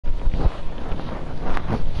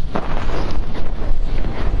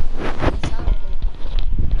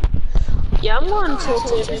Yeah, I'm on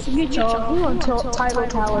tilted. Forget y'all. I'm on title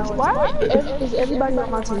towers. Why is everybody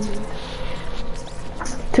on my team?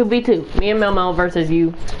 2v2. Me and Mel versus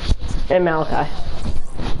you and Malachi.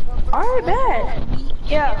 Alright, bad.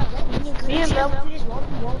 Yeah. Me and Mel.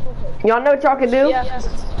 Y'all know what y'all can do? Yeah.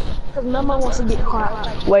 Because Memo wants to get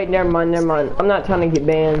caught. Wait, never mind. I'm not trying to get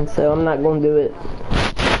banned, so I'm not going to do it.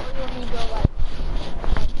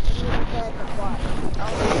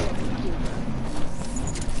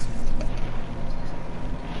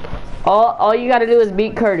 All you gotta do is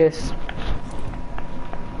beat Curtis.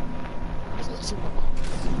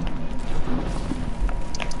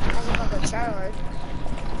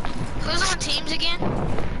 Who's on teams again?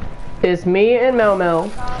 It's me and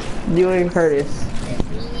Mel, you and Curtis.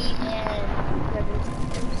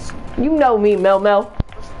 You know me, Mel. No,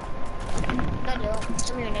 don't.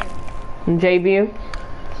 Tell me your name. JVU.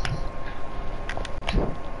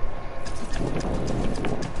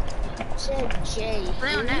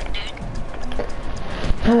 Play on that, dude.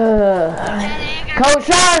 Coach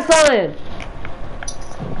Sean, son.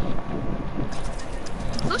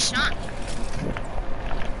 Who's Sean?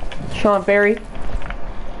 Sean Ferry.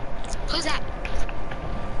 Who's that?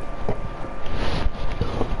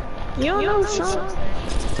 You don't know Sean?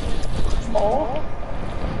 Oh.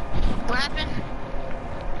 What happened?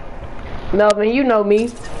 Melvin, you know me.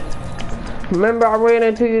 Remember I ran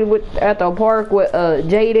into you at the park with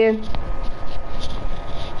Jaden?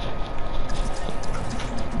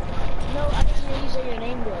 No, I didn't hear you say your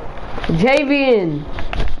name though. Javian.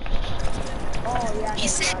 Oh yeah. He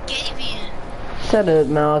said Gavian. Shut up,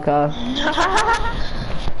 Malachi.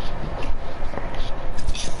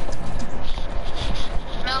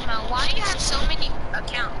 Mel, why do you have so many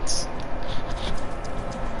accounts?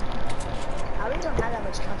 I really don't have that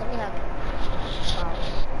much accounts. I only have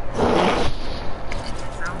 5.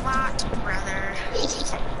 A lot, brother.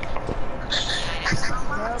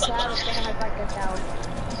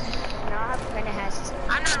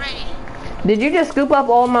 I'm not ready. Did you just scoop up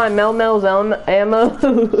all my Mel's ammo?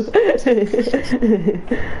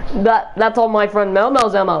 That's all my friend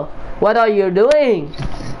Mel's ammo. What are you doing?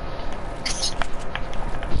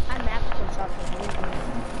 I'm after something.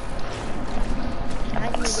 I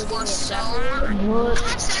need to do so much. I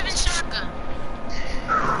have 7 shotgun.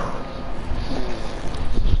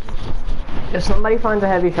 If somebody finds a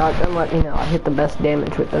heavy shotgun, let me know. I hit the best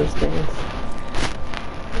damage with those things.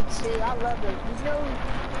 See, I love it.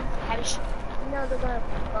 You know, they're gonna,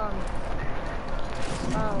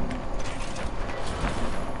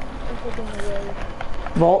 what's it gonna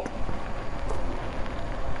be? Vault.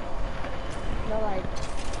 No, like,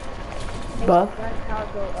 Buff. Power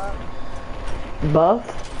go up. Buff.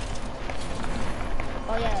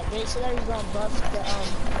 Oh yeah, they said that was gonna buff the,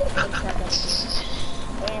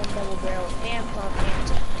 and double barrel, and pump, and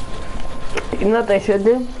tech. You know what they should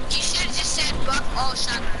do? You should have just said buff all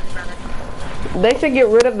shotguns, brother. They should get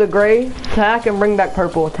rid of the gray attack and bring back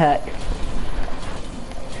purple attack.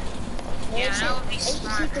 Yeah, that would be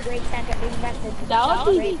smart. Keep the gray attack and bring back the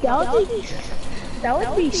That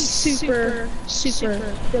would be super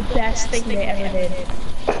the best thing they ever did.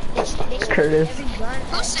 Curtis.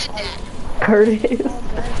 Who said that? Curtis.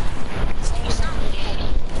 You sound gay.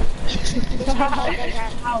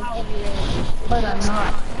 But I'm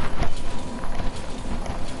not.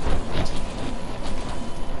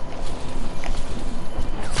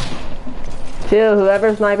 Chill,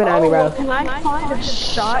 whoever's sniping at me, bro. Can I find a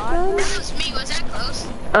shotgun? That was me. Was that close?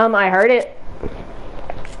 I heard it.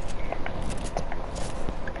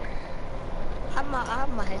 I have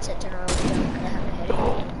my headset turned on. I have a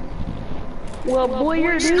headache. Well, boy,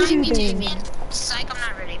 you're doing things. Psych, I'm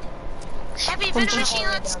not ready. Heavy venom machine,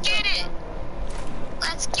 let's get it!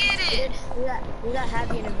 Let's get it! We got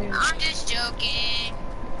heavy in a venom. I'm just joking.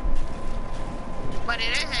 But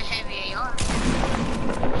it is a heavy AR.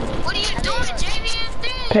 What are you doing, JVN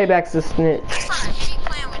thing? Payback's a snitch. That's why I hate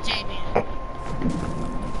playing with JVN.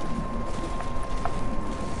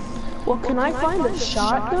 Well, can I find a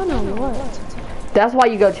shotgun or what? That's why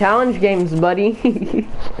you go challenge games, buddy.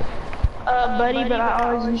 Buddy, but I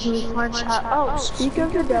always usually find shot. Oh, speak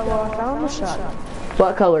of the devil, I found a shotgun.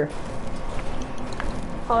 What color?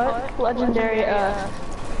 What? Legendary,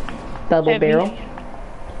 Double heavy. barrel.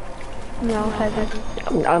 No,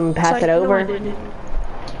 heavy. Pass it over.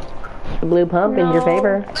 The blue pump in your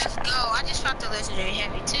favor. Let's go. I just found the legendary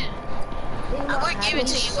heavy too. I would give it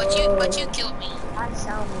to you, but you killed me. I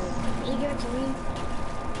sound me. You give it to me?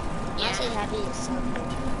 Yeah. I say heavy is something.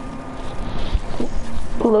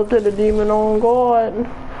 Look at the demon on guard.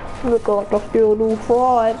 Look like I still do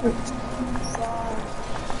fraud.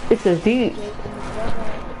 It's a Z.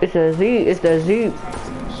 It's a Z. It's the Z.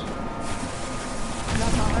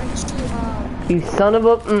 You son of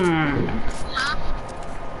a Huh?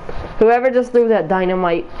 Whoever just threw that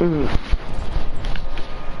dynamite. Wait,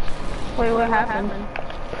 what happened?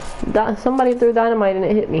 Somebody threw dynamite and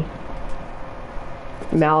it hit me.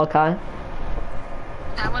 Malachi.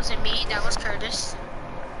 That wasn't me, that was Curtis.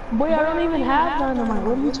 Wait, I don't even have dynamite.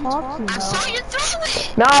 What are you talking I about? saw you throw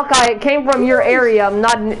it! Malachi, it came from your area. I'm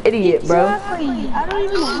not an idiot, bro. Exactly. I don't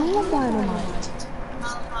even have dynamite.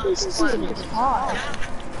 This is hard.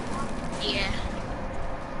 Yeah.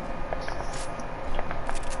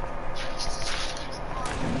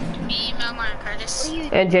 Me, Melmar, and Curtis.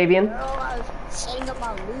 And Javian. Girl, I was setting up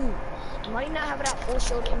my loot. You might not have it at full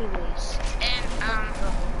shield anyways. And,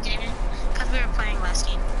 David, because we were playing last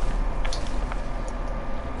game.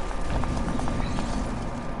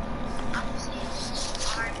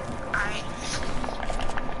 Alright.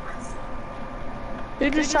 Who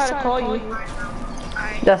just tried to call you?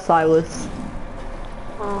 Alright. That's Silas.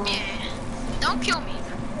 Yeah. Don't kill me.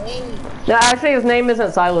 Hey, No, actually, his name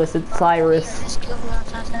isn't Silas. It's Cyrus. just kill me when I'm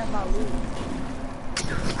trying to set up my loot.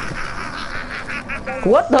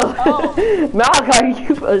 What the? Malachi,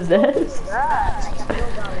 you possessed?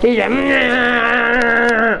 He's like,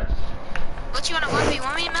 What you want me?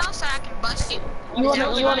 Want me to Mel so I can bust you? You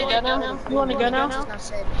wanna go now? You wanna go now? I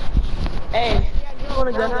said, Hey, you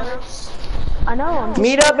wanna go now? I know. I'm just,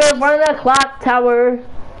 meet up in front of the clock tower.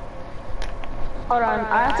 hold on.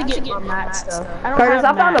 I have to get my mats though. I don't Curtis,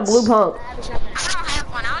 have I found a mats. blue pump. I don't have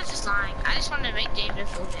one. I was just lying. I just wanted to make David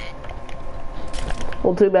feel bad.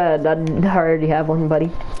 Well, too bad. I already have one,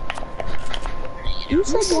 buddy. You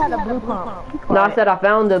said you had a blue pump. No, I said I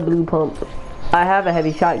found a blue pump. I have a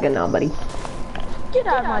heavy shotgun now, buddy. Get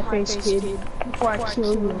out of my face, kid, before I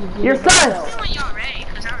kill you. You're sus! I want y'all ready,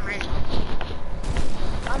 because I'm ready.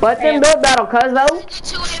 What's in build battle, cuz though?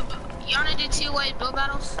 Y'all wanna do two-way build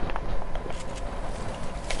battles?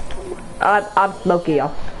 I'm smoky,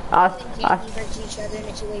 y'all. Jamie versus each other in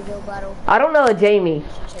a two-way build battle. I don't know a Jamie.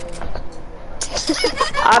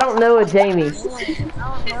 I don't know a Jamie. I don't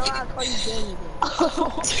know, I'll call you Jamie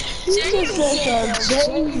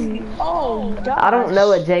Jamie. Oh, God. I don't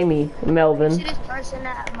know a Jamie, then. Melvin. See this person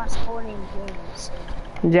at my school named Jamie, so.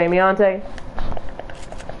 Jamie Ante?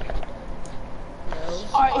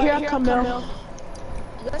 Alright, here I come, Mel.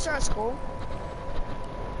 You guys are at school?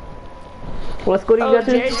 What school do you go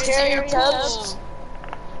to? Jerry Tubbs.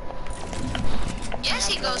 Yes,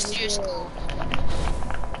 he goes to your school.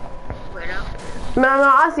 Weirdo. No,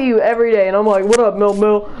 I see you every day, and I'm like, what up,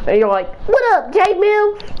 Mel? And you're like, what up, J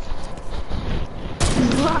Mill?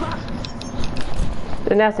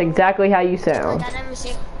 And that's exactly how you sound. I never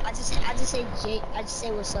say, I just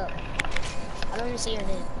say what's up. I don't even say your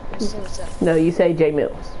name. I just say what's up. No, you say J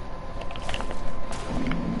Mills.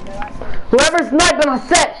 Whoever's sniping on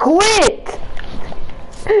set, quit!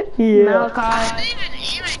 Yeah. Malachi. I didn't even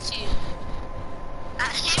aim at you. I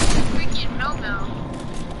aimed at freaking Mel.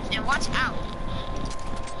 And watch out.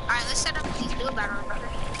 Alright, let's set up these build battles, brother.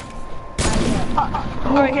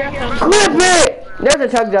 Alright, here I come. Clip it! There's a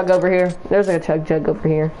chug jug over here. There's a chug jug over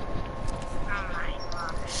here. Oh my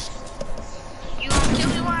gosh. You gonna kill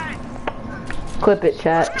me, why? Clip it,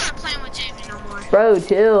 chat. I'm not playing with Jamie no more. Bro,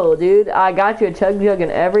 chill, dude. I got you a chug jug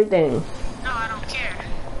and everything. No, I don't care.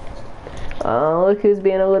 Oh, look who's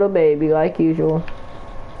being a little baby, like usual.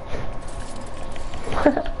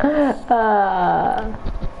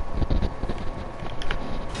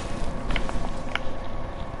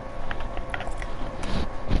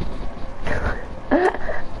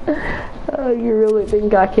 Oh, you really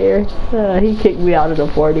think I care? He kicked me out of the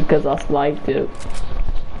party because I sniped him.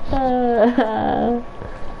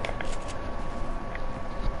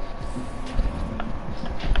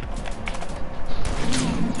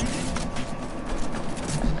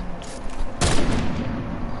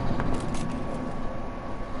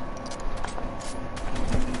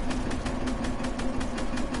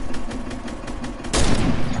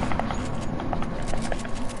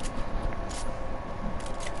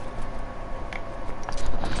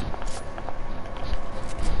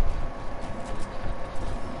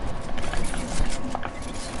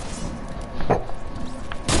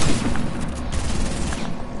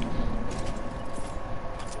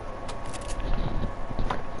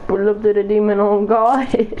 Pull up to the demon on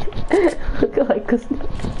God. Look like a snake.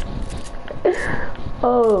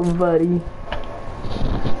 Oh, buddy.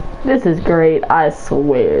 This is great. I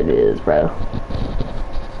swear it is, bro.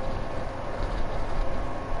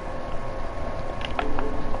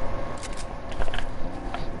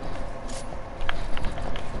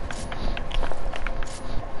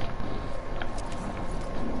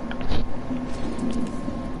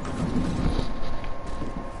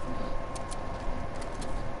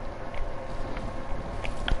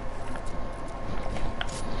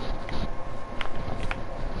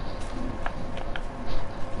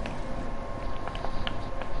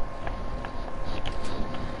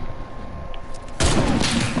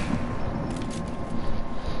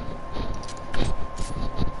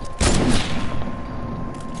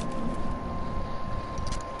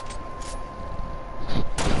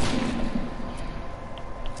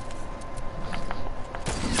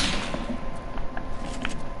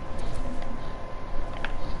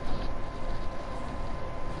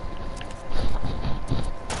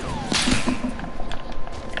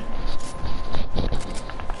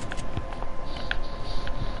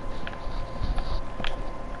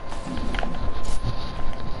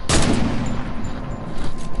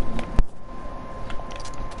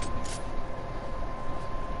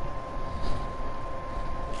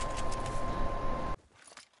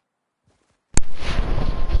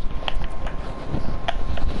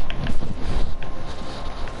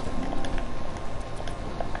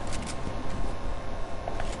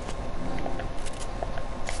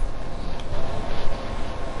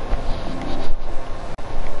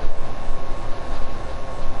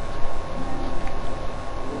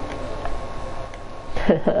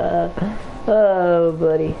 Oh,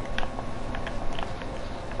 buddy.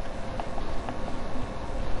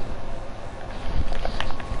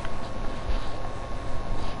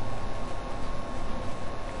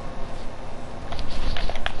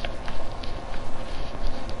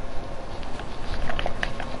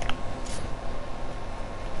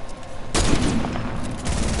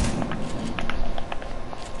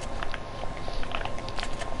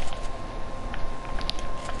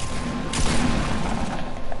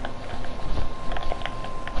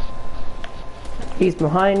 He's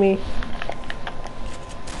behind me.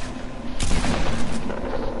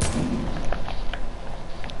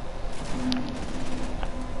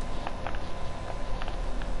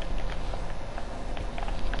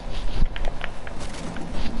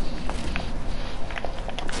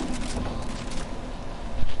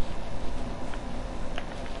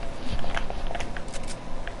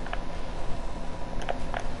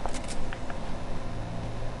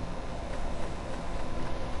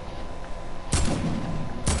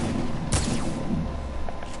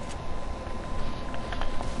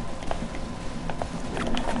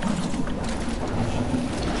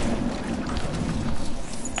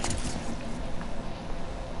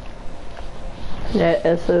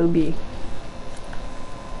 That SOB.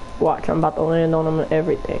 Watch, I'm about to land on him and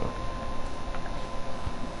everything.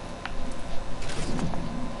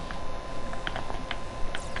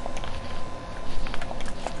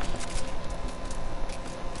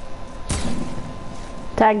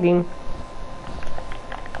 Tagged him.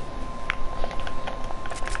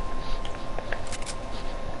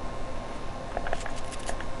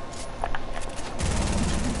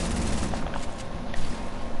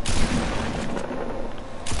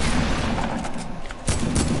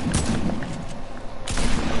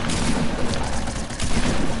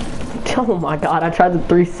 Oh my god, I tried to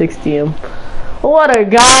 360 him. What a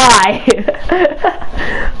guy!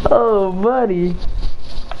 Oh, buddy.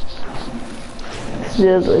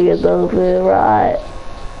 Just like it don't feel right.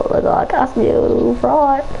 Oh my god, I feel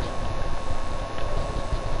right.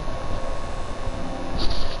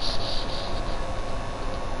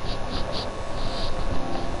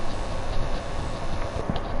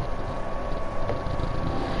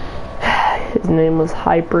 His name was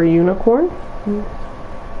Hyper Unicorn.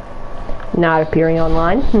 Not appearing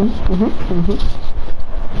online.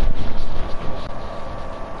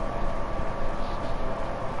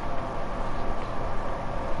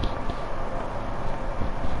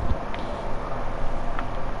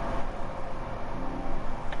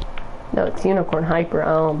 No, it's Unicorn Hyper.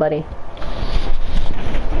 Oh, buddy.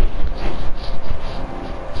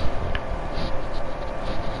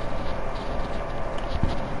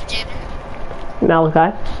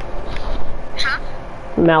 Malachi. Huh?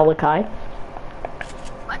 Malachi.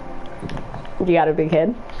 What? You got a big head?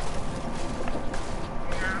 No.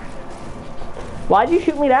 Why'd you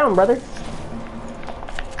shoot me down, brother?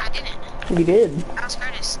 I didn't. You did. That was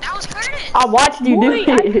Curtis. That was Curtis! I watched you do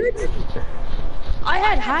it. I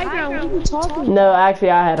had high ground. What are you talking about? No,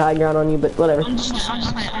 actually, I had high ground on you, but whatever. I'm just playing.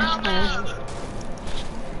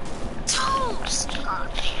 Toes!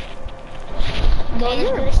 God. No,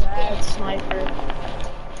 you're a bad sniper.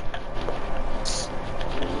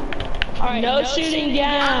 Alright, no shooting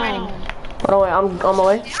down. Hold on, wait, I'm on my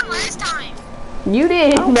way. Down last time. You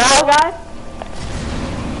did, Malachi.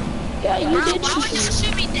 Yeah, you Bro, did why would you shoot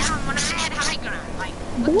shoot me down when I had high ground? Like,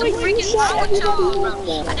 what Boy, the you freak is shot wrong with y'all, bro?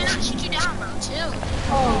 everybody. I did not shoot you down, bro. Chill.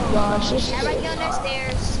 Oh gosh, this is Everybody go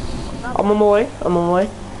downstairs. I'm on my way. I'm on my way. Me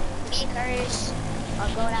and Curtis are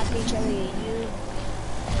going after each other. You.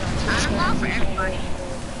 I'm off for everybody.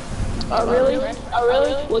 Oh really? Oh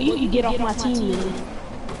really? Well, you can get off my team then.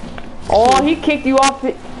 Oh, he kicked you off.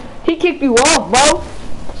 He kicked you off, bro.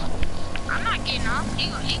 I'm not getting off. He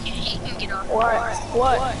can get off.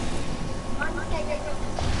 What?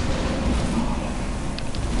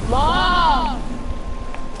 Mom!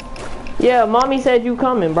 Yeah, mommy said you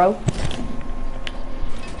coming, bro.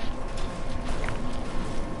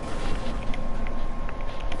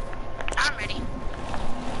 I'm ready.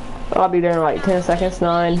 I'll be there in like 10 seconds.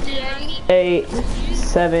 9, 8,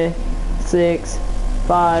 7, 6,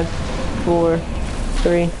 5, 4,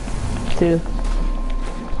 3, 2.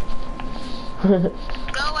 Go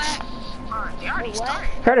at. Oh, they already started.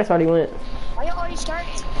 Curtis already went. Why you already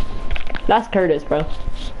starting? That's Curtis, bro.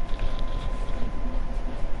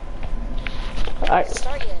 Alright,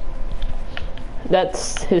 Start yet.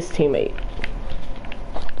 that's his teammate.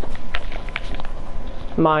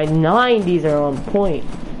 My 90s are on point.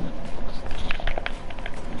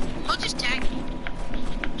 We'll just tag me.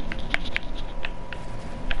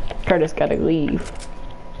 Curtis gotta leave.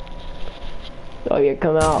 Oh yeah,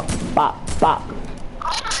 come out. Bop, bop.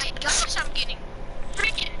 Oh,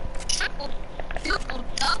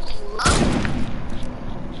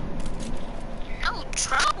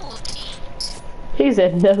 He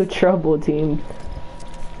said no trouble, team.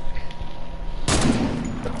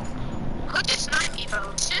 Who just sniped me,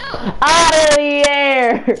 bro? Chill. Out of the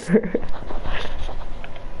air!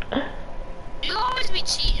 You always be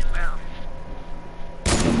cheating, bro.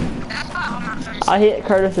 That's why all my friends. I hit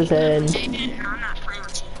Curtis's head. Jaden, I'm not playing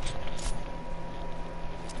with you.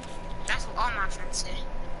 That's what all my friends say.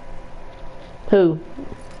 Who?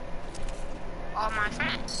 All my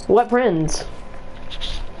friends. What friends?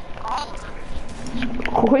 All of them.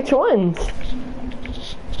 Which ones?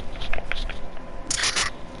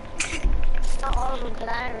 Not all of them, but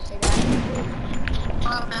I never say that.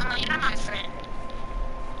 Oh, no, you're not my friend.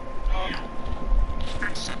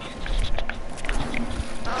 I'm sorry.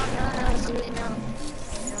 Oh, no, sweet, no.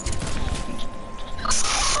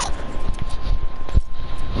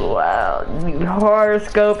 Wow, you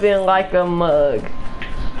horoscoping like a mug.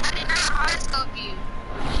 I did not horoscope you.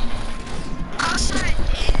 I was trying to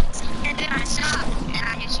dance, and then I shot, and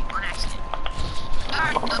I hit you on accident. You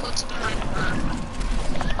already know what to do like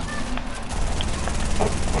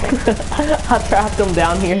I trapped him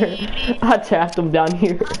down here. I trapped him down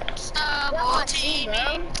here. Double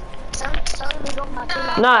teaming. Some me go my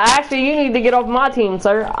team. Nah, actually, you need to get off my team,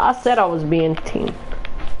 sir. I said I was being team.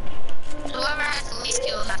 Whoever has the least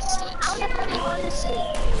kills has to switch.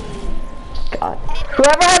 God.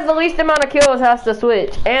 Whoever has the least amount of kills has to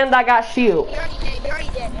switch. And I got shield. You already did.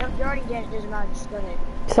 You already did. It doesn't matter. Just go ahead.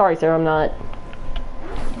 Sorry, sir, I'm not.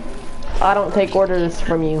 I don't take orders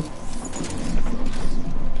from you.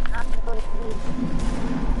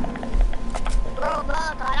 Bro,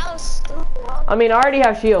 that was stupid. I mean, I already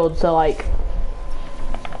have shield, so like,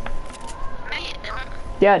 No, you don't.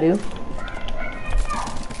 yeah, I do.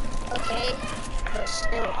 Okay, but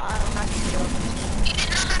still, I don't have shield. You did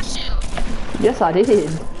not have shield. Yes, I did. You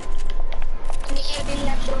didn't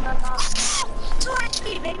have shield at all. 2 HP,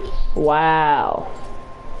 baby. Wow.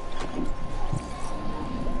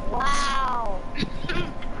 Wow.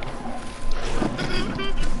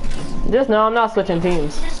 Just know I'm not switching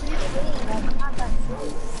teams. Just leave it in, like, I'm not that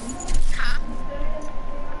good. Huh?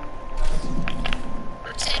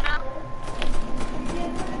 What's it now?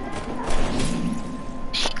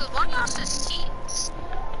 Hey, cause one of y'all says teams.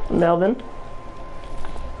 Melvin?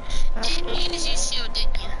 Didn't you use your shield,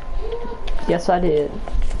 didn't you? Yes, I did.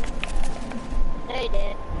 No, you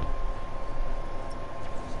did.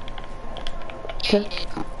 Yeah, you did.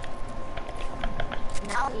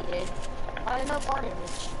 Now he did. I don't know body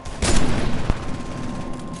damage.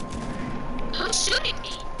 Who's shooting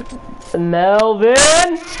me?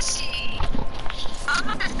 Melvin? See. I'm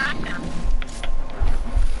not gonna knock them.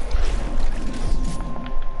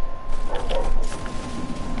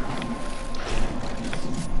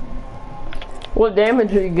 What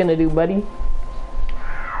damage are you gonna do, buddy?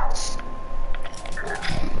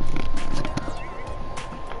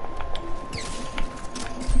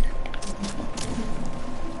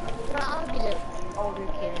 I'll be the older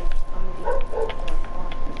kid.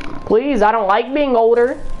 Please, I don't like being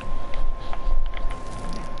older.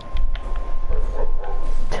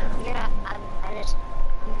 Yeah, I just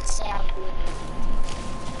say I'm being.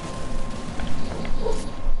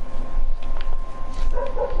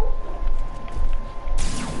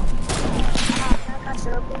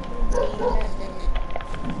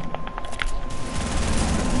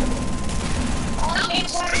 Oh, you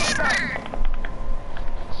screamer!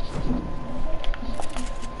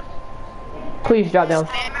 Please drop down.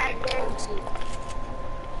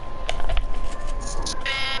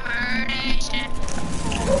 Spammer Nation.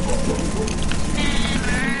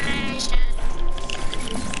 Spammer Nation.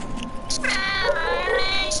 Spammer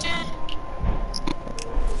Nation.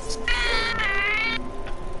 Spammer.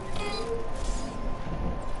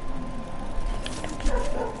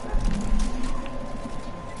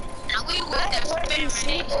 Now we would have Spammer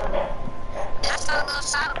Nation. That's our little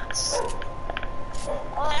silence.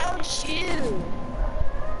 Oh, that was you.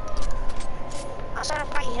 I was trying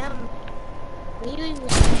to fight him. He was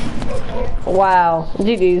Wow.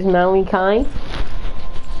 GG's, man. We kind.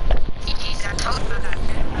 GG's, I told you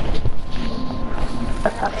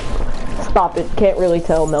that. Stop it. Can't really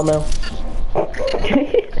tell, Melmo.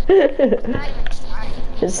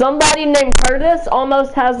 Somebody named Curtis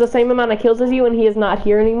almost has the same amount of kills as you and he is not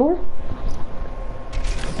here anymore.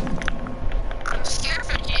 I'm scared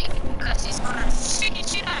for Jake because he's gonna freaking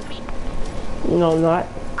shoot at me. No, I'm not.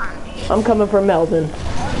 I'm coming for Melvin.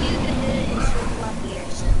 all you can do is shoot my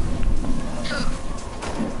ears.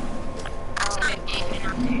 That's not aiming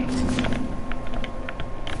up there.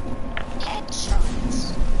 Headshots.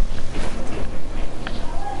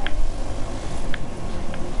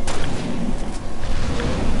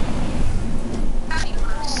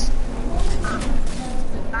 Fabulous.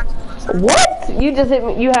 What? You just hit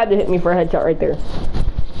me. You had to hit me for a headshot right there.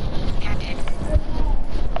 Yeah, I did.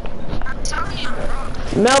 I'm telling you,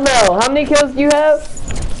 bro. Mel, how many kills do you have?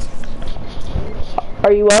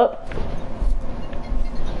 Are you up? No,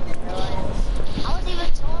 I wasn't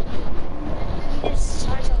even talking. You just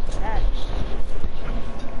started so trash.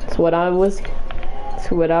 That's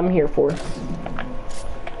what I'm here for.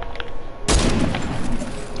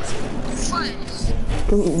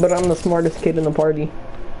 What? But I'm the smartest kid in the party.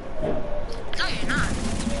 No, you're not.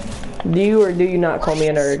 Do you or do you not call me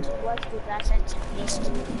a nerd? What's the guy said to me?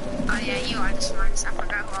 Oh yeah, you are the smartest. I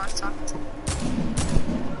forgot who I was talking to.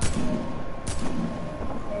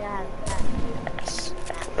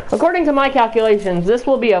 According to my calculations, this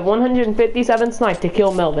will be a 157 snipe to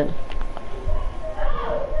kill Melvin.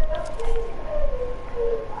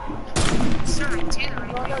 Sorry, Taylor.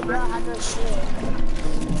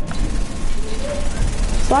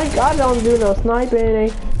 It's like I don't do no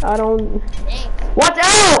sniping. I don't. Watch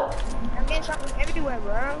out! I'm getting something everywhere,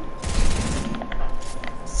 bro.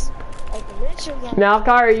 Like literally. Now,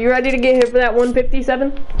 Kai, are you ready to get hit for that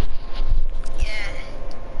 157?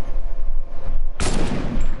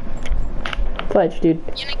 Pledge, dude.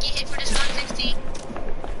 You're gonna get hit for this 160.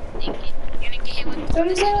 You're gonna get hit with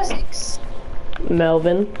 276.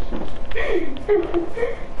 Melvin.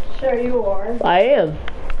 Sure you are. I am.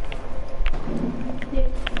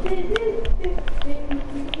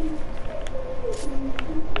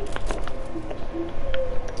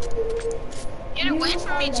 Get away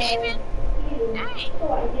from me, Javen. Dang.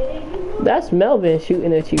 That's Melvin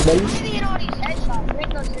shooting at you, buddy. I didn't hit all these headshots. Make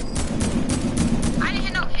no sense. I didn't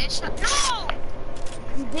hit no headshot. No!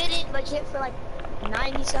 You didn't, but you hit for like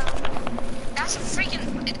 90 something. That's a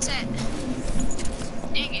freaking. It's a.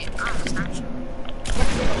 Dang it. I almost not sure.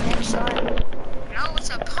 Next shot. No, it's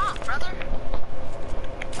a pump, brother.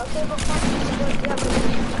 Okay, but fuck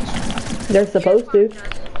you. They're supposed to.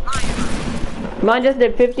 Mine just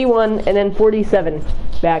did 51 and then 47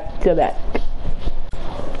 back to back.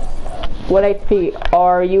 What HP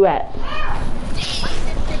are you at?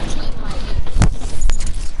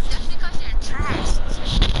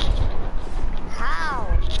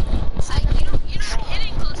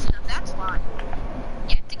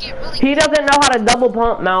 He doesn't know how to double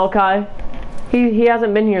pump, Malachi. He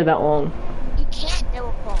hasn't been here that long. You can't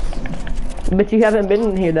double pump. But you haven't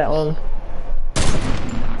been here that long.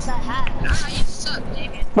 Yes, I have. You suck,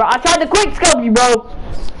 David. Bro, I tried to quick scope you, bro.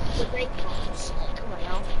 The great pumps. Come on,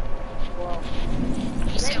 now. Well,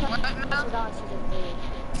 You said what, Mel?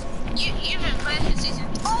 You've been playing this season.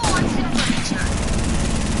 Oh, I did a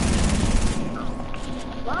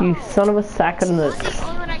headshot. You son of a sack of I'm nuts. the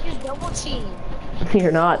only one I can double team.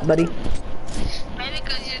 You're not, buddy. Maybe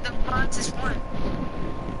because you're the fastest one.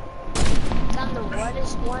 I'm the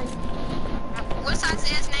hardest one. What's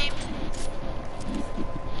Isaiah's name?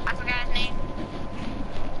 I forgot his name.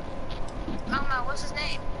 Oh no, what's his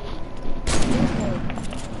name?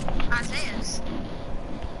 Isaiah's.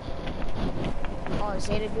 Oh,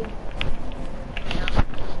 Zeta dude.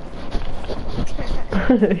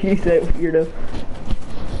 You said weirdo.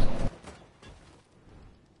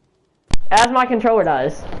 As my controller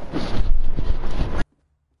dies.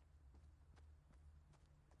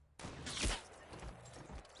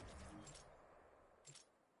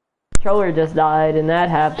 Controller just died and that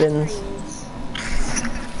happens.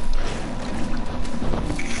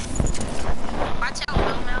 Watch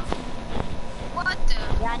out, Mel. What the?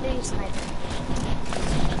 Yeah, I knew you sniped.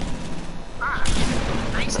 Ah,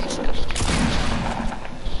 nice headshot.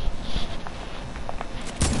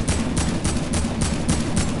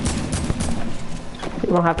 You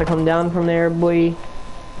don't have to come down from there, boy. I'm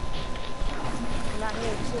not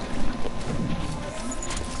here too.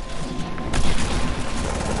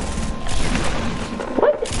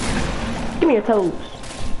 What? Give me your toes.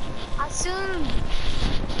 Assume.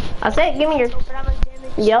 I said give me your... But I'm a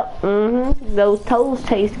damage. Yep, Those toes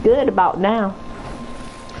taste good about now.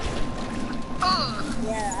 Oh,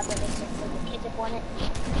 Yeah, I bet they should put the ketchup on it.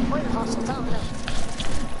 Wait, also, tell them no.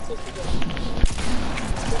 See if we get it.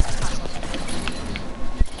 Yes, I'm also.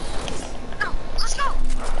 no, let's go.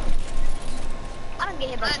 I don't get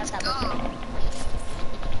hit by Let's traps that go. much.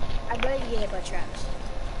 I barely get hit by traps.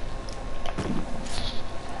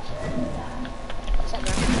 What's up,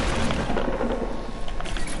 bro?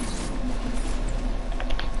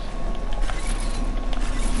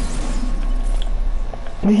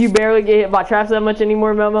 You barely get hit by traps that much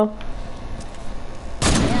anymore, Memo?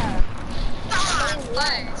 Yeah. Ah, This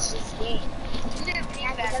nice. game. You didn't beat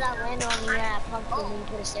Yeah, because I landed on you and I pumped and then you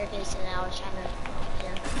put a staircase and I was trying to,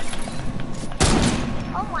 yeah.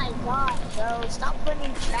 Oh my god, bro. Stop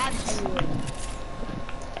putting traps in.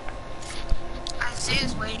 Zay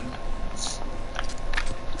is waiting.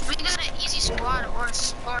 We got an easy squad or like.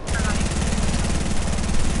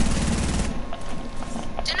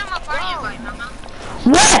 Send him a party invite, mama.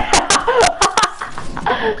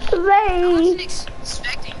 I wasn't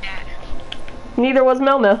expecting that. Neither was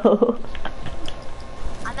Melmo.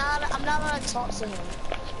 I'm not allowed to talk to him.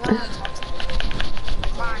 I'm not allowed to talk to him.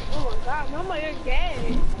 Why? Oh my god, Mama, you're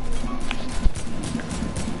gay.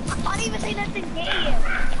 I don't even say nothing gay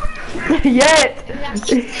yet. Yet.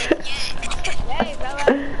 Hey, Bella.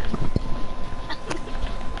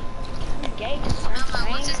 You're gay, Mama,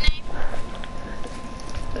 what's his name?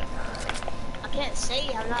 I can't say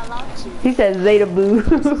it, I'm not allowed to. He said Zeta Boo.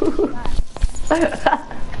 Okay.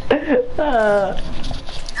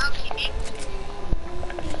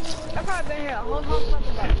 I've probably been here a whole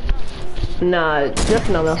fucking day. Nah, just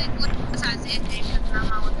Melmo. Besides his name, because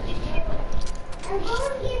Mama was an idiot.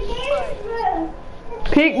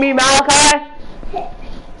 Peek me, Malachi.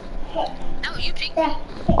 No, you picked me.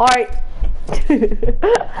 Alright.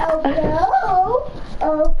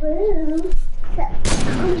 Oh, boo.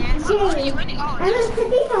 Oh, you winning? Oh, I'm a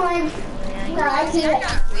pretty one. No, I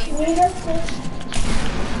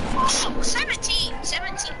oh, 17.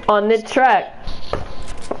 On the track.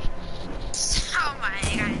 Oh my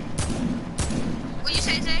god. What you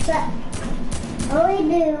say, Zay? All we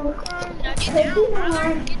do. Get down, brother.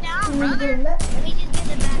 Get down, brother. Let me just get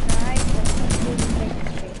the back, alright?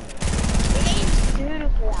 The game's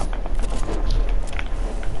beautiful out.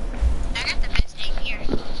 I got the best name here.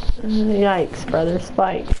 Yikes, brother.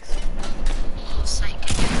 Spikes. Psych.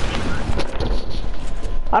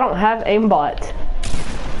 I don't have aimbot.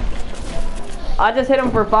 I just hit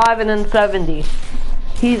him for 5 and then 70.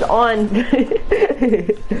 He's on. You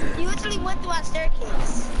literally went through our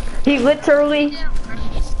staircase. He literally.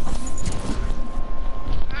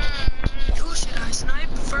 Who should I snipe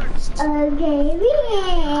first? Okay,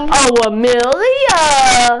 Leanne. Oh,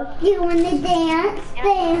 Amelia! You want to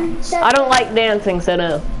dance? I don't like dancing, so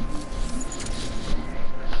no.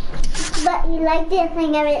 But you like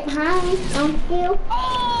dancing every time, don't you?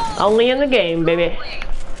 Only in the game, baby.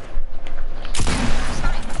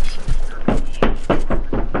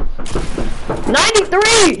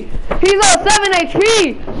 93! He's on 7 HP!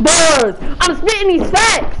 Bars! I'm spitting these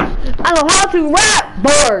facts! I know how to rap!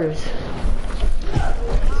 Bars!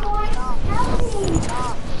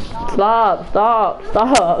 Stop!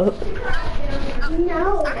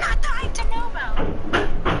 No. I'm not dying to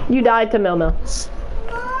Melmo. You died to Melmo.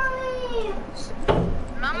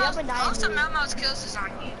 Most of Melmo's kills is on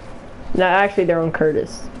you. No, actually they're on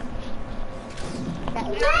Curtis. No,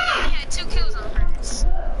 he had 2 kills on Curtis.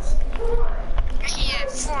 He had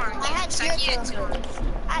 4 on you. I had So he had 2 on you.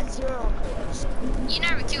 I had 0 kills. You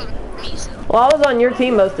never killed me, so. Well, I was on your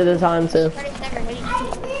team most of the time, so. 37, ready?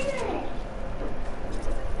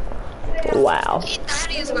 Wow. He thought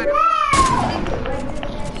he was about to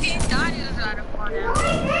He thought he was about to fall down.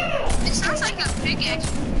 It sounds like a pickaxe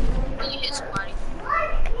when you hit somebody.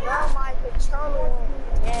 Oh, my controller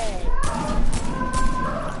went dead.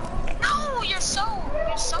 No, you're so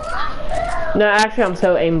loud. No, actually I'm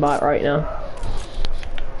so aimbot right now.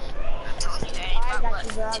 I told you that. I got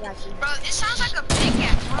you, bro, I got you. Bro, it sounds like a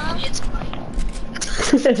pickaxe when you hit somebody.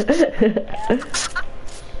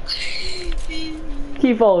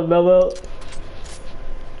 Keep following, Melmo.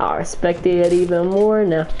 I respect it even more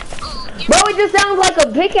now. Bro, it just sounds like a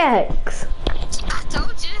pickaxe. I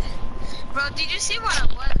told you. Bro, did you see what I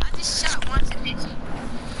was? I just shot once and hit you.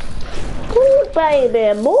 Ooh,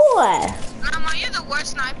 baby, boy. Mama, you're the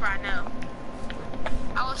worst sniper I know.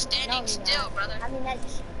 I was standing still, brother. I mean,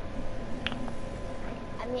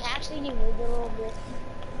 actually, you moved a little bit.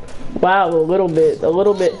 Wow, a little bit.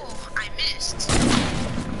 Ooh, I missed.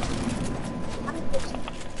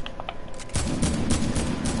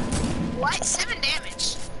 What? 7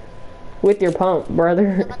 damage. With your pump, brother.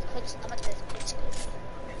 I'm about to quit.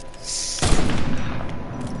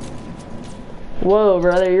 Whoa,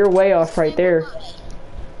 brother, you're way off right there.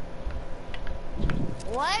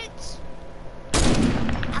 What?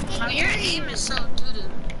 Oh, your aim is so doo-doo.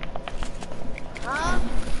 Huh?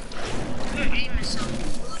 Your aim is so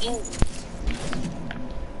doo-doo. Ooh.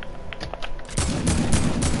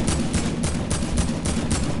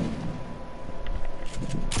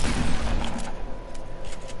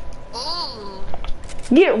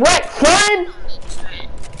 Get wrecked, son!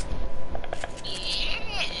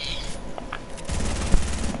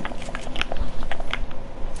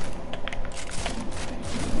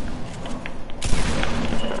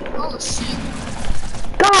 Oh shit.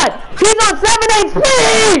 God, he's on 7 HP!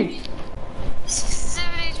 7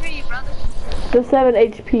 HP, brother. The 7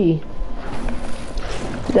 HP.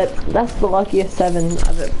 That's the luckiest 7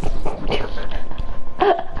 I've ever.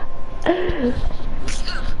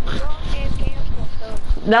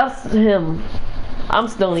 That's him. I'm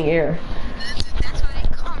still in the air. That's why they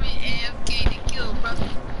call me AFK to kill, bro.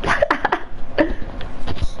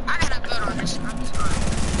 I gotta build on this. I'm sorry.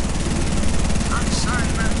 I'm sorry,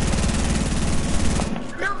 bro.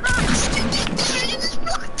 No, you just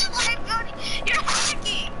walked through my body. You're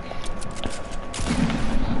hacking.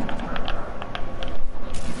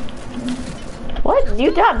 What?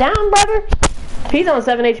 You dropped down, brother? He's on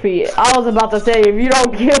 7 HP. I was about to say, if you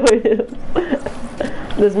don't kill him.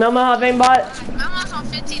 Does Melma have aimbot? Melma's on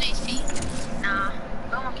 15 HP. Nah,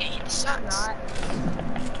 Melma can't hit the shots.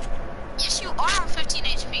 Yes, you are on 15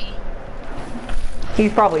 HP.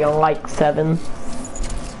 He's probably on like 7.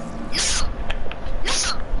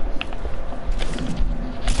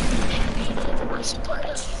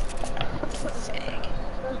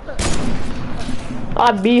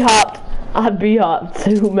 I B-hopped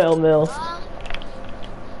to Mel.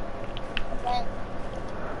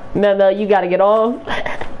 Mel, you gotta get off.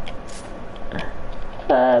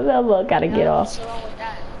 Mel gotta get off. What's wrong with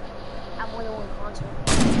that? I'm only one console.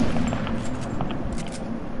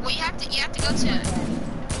 Well, you have to go to.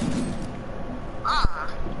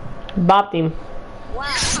 Bopped him. Wow,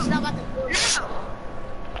 it's not about to do it.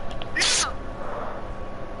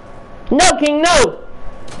 No, King, no!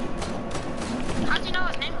 How'd you know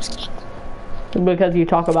his name was King? Because you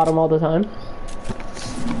talk about him all the time.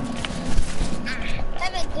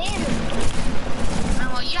 Evan, damn it.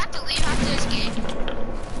 Well, you have to leave after this game.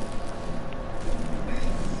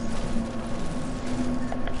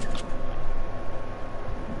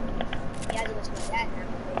 Yeah, I do this to my dad now.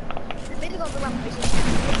 I'm gonna go through my position.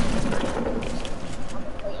 I'm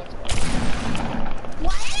gonna play it.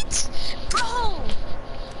 What? Bro!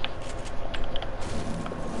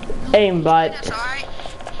 Aimbot. That's alright.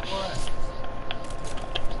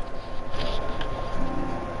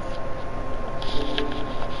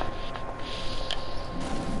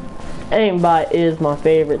 Aimbot is my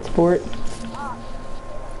favorite sport.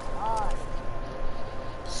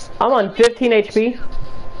 I'm on 15 HP.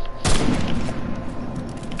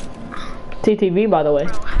 TTV, by the way.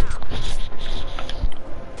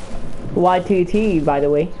 YTT, by the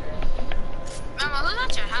way. Mama, who's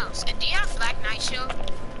at your house? And do you have Black Knight Shield?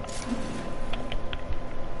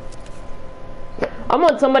 I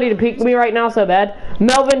want somebody to peek me right now so bad.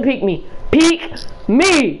 Melvin, peek me. Peek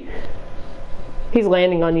me! He's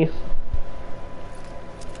landing on you.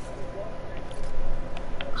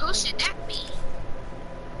 Who should that be?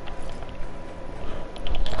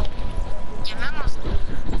 Yeah, Mama's.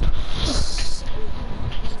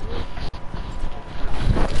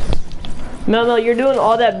 Mel, you're doing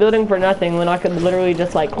all that building for nothing when I could literally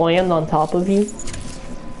just like land on top of you.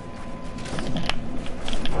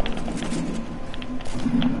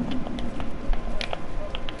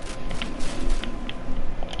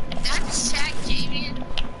 That's Shaq, Javian.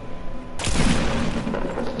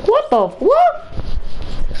 What the what?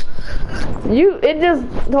 It just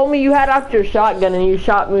told me you had out your shotgun and you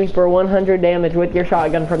shot me for 100 damage with your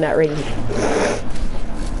shotgun from that range.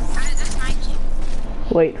 That's my King.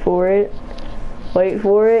 Wait for it. Wait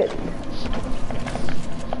for it.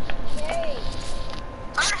 Yay.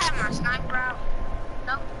 I have my sniper out.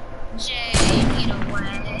 Nope. Jay, get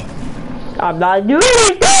away. I'm not doing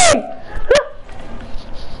anything!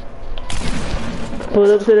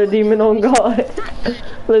 Pull up to the demon on God.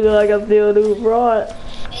 Looking like I'm still doing fraud.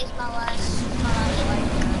 It's my last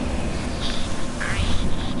life.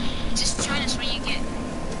 Alright. Just join us when you get.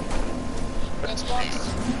 Xbox.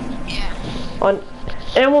 Yeah.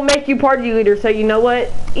 And we'll make you party leader, so you know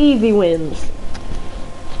what? Easy wins.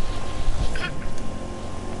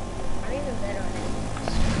 I'm even better on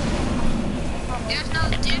it. There's no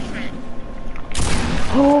different.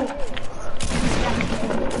 Oh,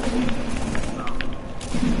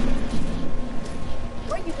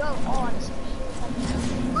 Where'd you go? Oh,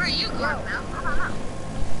 Where are you going, Mel? I don't know.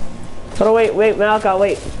 hold on, wait, Malachi,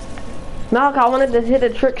 wait. Malachi, I wanted to hit a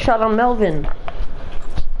trick shot on Melvin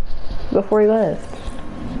before he left.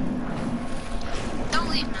 Don't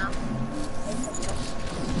leave now.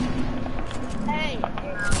 hey,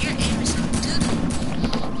 Your aim is so good.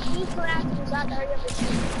 you come after us out to hurry up and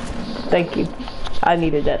shoot. Thank you. I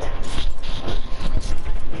needed that. That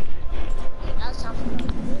was time for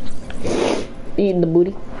me. Eating the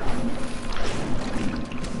booty.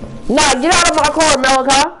 Nah, get out of my car,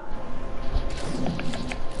 Malachi.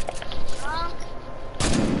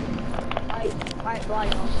 Alright, bye,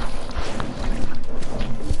 y'all.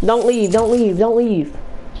 Don't leave, don't leave, don't leave.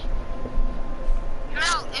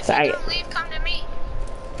 Mel, if Sorry. you don't leave, come to me.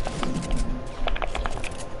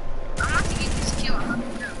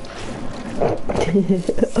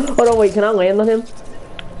 Hold on, wait, can I land on him?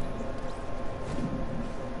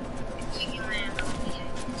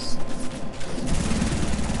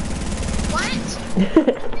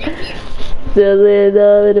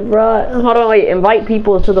 Hold on, wait, invite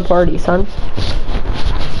people to the party, son.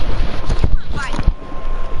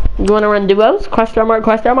 You wanna run duos? Question mark,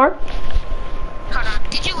 question mark? Hold on,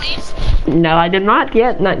 did you leave? No, I did not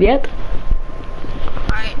yet, not yet.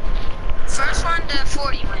 Alright, first one to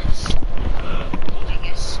 40 wins, I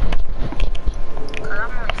guess. Cause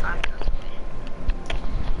I'm only 5 kills away.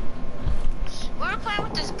 We were playing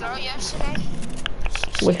with this girl yesterday.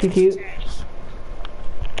 Was she cute?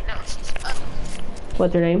 No, she's ugly.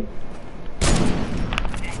 What's her name?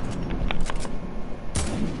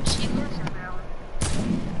 She lives in Maryland.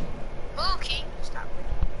 Oh, King, stop.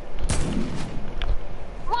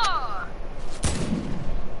 Whoa!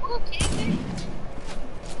 Oh, King.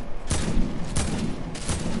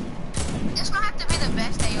 It's gonna have to be the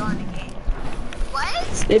best day on the game.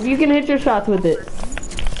 What? If you can hit your shots with it.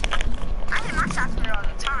 I hit my shots with it all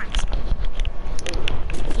the time.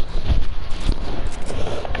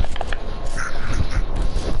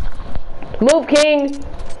 Move, King!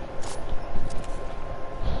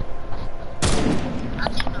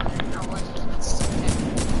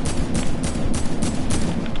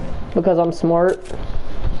 Because I'm smart.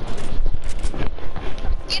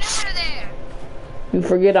 Get out of there! You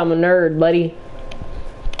forget I'm a nerd, buddy.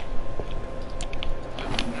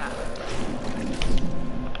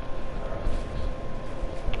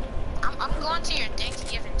 I'm going to your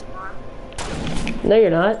Thanksgiving tomorrow. No, you're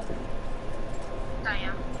not. I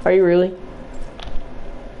am. Are you really?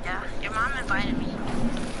 Yeah, your mom invited me.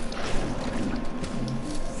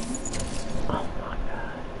 Oh my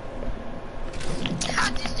god.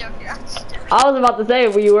 I'm just joking. I'm just joking. I was about to say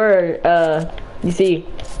if we were, you see,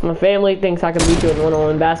 my family thinks I can beat you in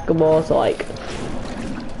one-on-one basketball, so like.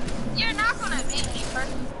 You're not gonna beat me,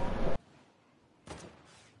 first of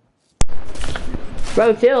all.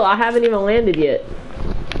 Bro, chill, I haven't even landed yet.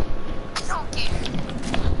 I don't care.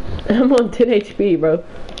 I'm on 10 HP, bro.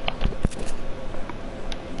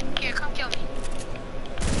 Here, come kill me.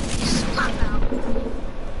 Just pop out.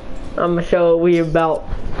 I'm gonna show what we about.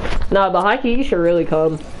 Nah, but Heike, you should really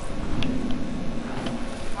come.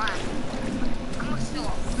 Why? I'm gonna feel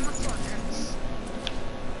nervous.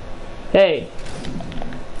 Hey,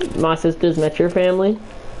 my sisters met your family.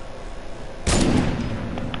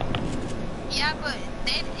 Yeah, but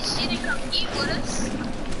she didn't come eat with us.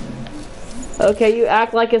 Okay, you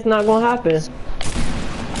act like it's not gonna happen.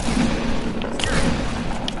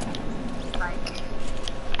 Like,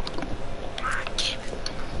 ah, damn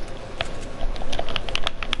it.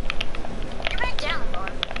 Get back down,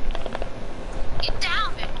 Lord. Get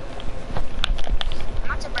down, man. I'm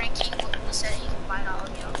about to bring King with me so that he can fight all of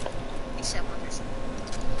y'all. Except one person.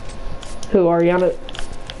 Who, Ariana?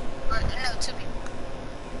 Or, no, 2 people.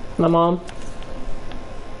 My mom.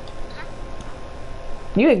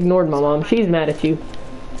 You ignored my mom. She's mad at you.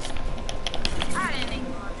 I didn't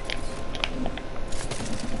ignore it.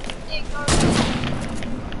 Ignore it.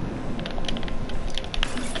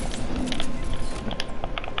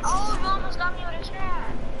 Oh, you almost got me with a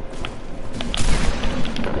trap.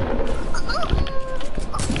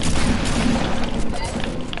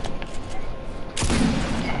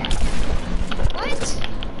 What?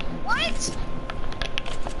 What?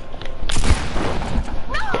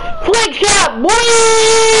 No! Flick shot, boy!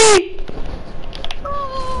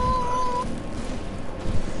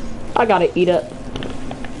 I gotta eat up.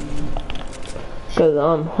 Cause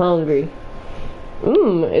I'm hungry.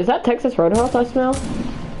 Is that Texas Roadhouse I smell?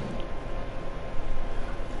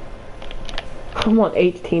 I'm on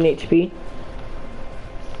 18 HP.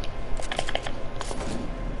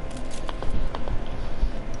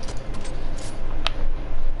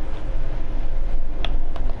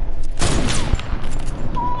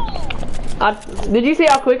 Did you see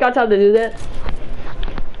how quick I tried to do that?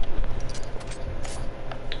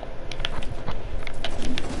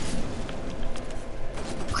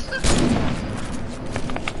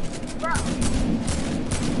 Bro,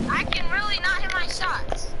 I can really not hit my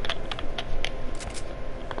shots.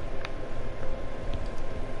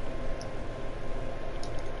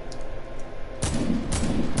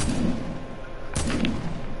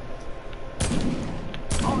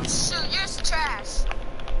 Oh shoot, you're trash.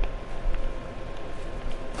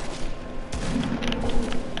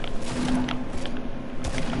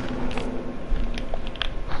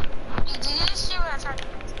 Did you see what I tried to do?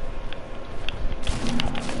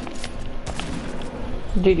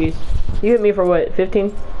 GG's. You hit me for what,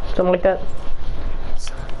 15? Something like that?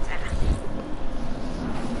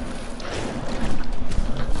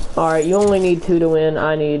 Alright, you only need 2 to win.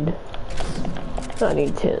 I need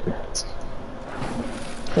 10.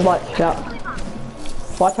 Watch out.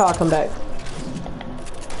 Watch how I come back.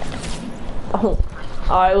 Oh.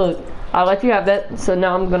 Alright, look. I'll let you have that. So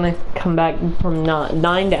now I'm gonna come back from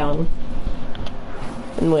 9 down.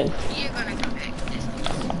 And win. You're gonna come back.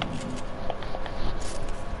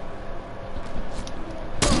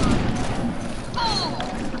 Oh!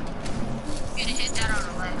 You didn't hit that on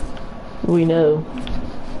the left. We know.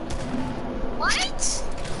 What?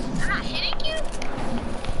 I'm not hitting you?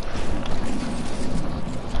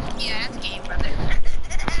 Yeah, that's game, brother.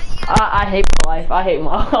 I hate my life. I hate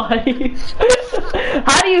my life.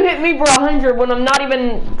 How do you hit me for 100 when I'm not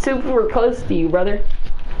even super close to you, brother?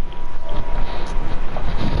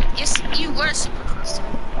 Yes, you were super close to me.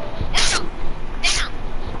 Down! Down!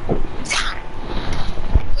 Down!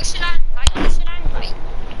 What should I invite? What should I invite?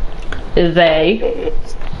 They.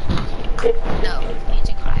 No, you need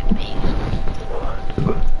to cry me.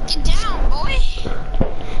 Get down, boy!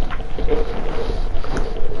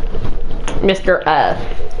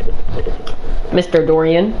 Mr.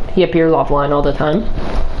 Dorian. He appears offline all the time.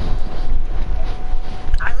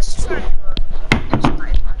 Alright, let's just try to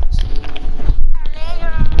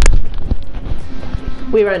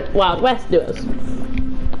do We run Wild West duos.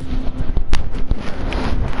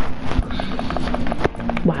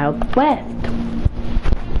 Wild West.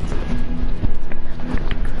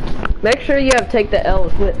 Make sure you have take the L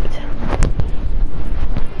equipped.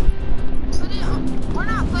 We're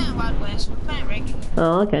not playing Wild West, we're playing regular.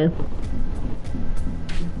 Oh, okay.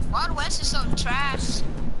 Wild West is so trash.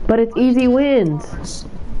 But it's easy wins.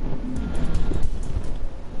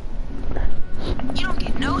 You don't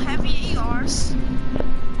get no heavy ARs.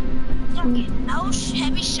 You don't get no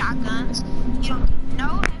heavy shotguns. You don't get no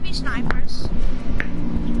heavy snipers.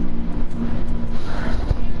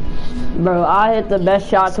 Bro, I hit the best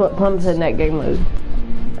shots with pumps in that game mode.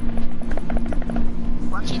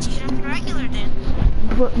 Why can't you get them regular then?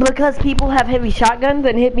 Because people have heavy shotguns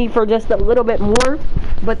and hit me for just a little bit more,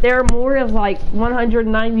 but their more is like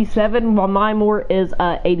 197 while my more is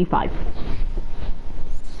 85.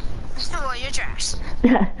 Well, you're trash.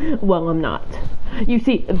 Well, I'm not. You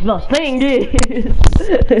see, the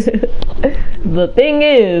thing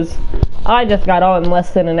is, I just got on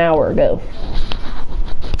less than an hour ago.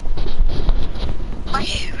 Right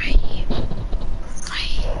here.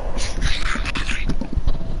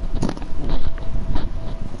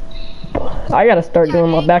 I gotta start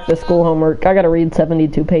doing my back to school homework. I gotta read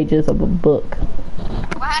 72 pages of a book.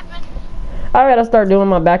 What happened? I gotta start doing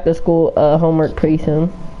my back to school homework pretty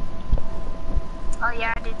soon. Oh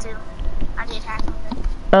yeah, I did too. I did half of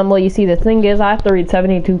it. Well, you see, the thing is, I have to read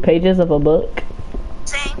 72 pages of a book.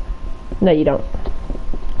 Same. No, you don't.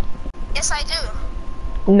 Yes, I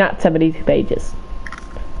do. Not 72 pages.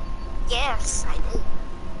 Yes, I do.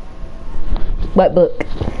 What book?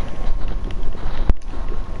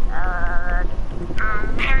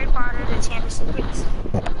 Harry Potter, the Chamber of Secrets.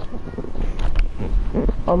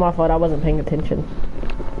 Oh, my fault. I wasn't paying attention.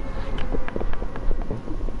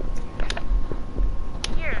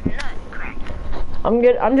 You're a nutcracker.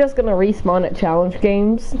 I'm just gonna respawn at challenge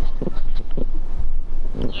games.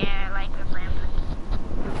 Yeah, I like the plan.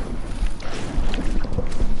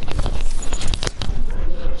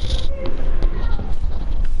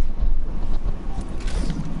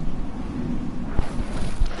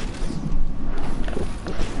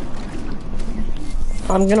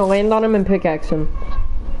 I'm gonna land on him and pickaxe him.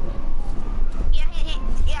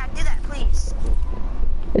 Yeah, do that, please.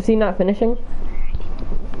 Is he not finishing?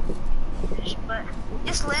 But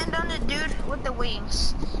just land on the dude with the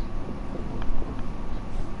wings.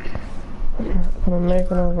 I'm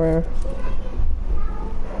making over.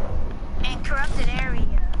 And corrupted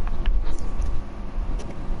area.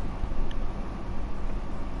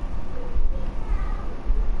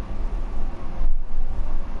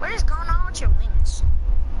 What is going on with your wings?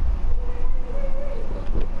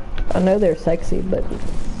 I know they're sexy, but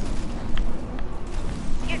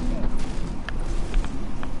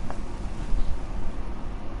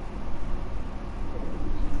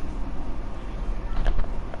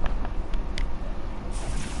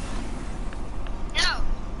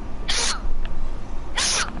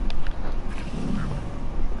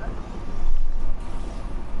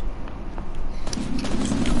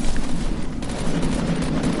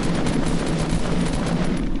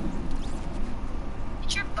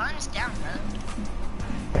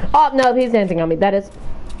oh no, he's dancing on me. That is.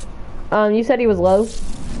 You said he was low.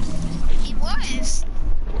 He was.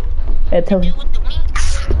 Until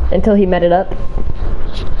he met it up.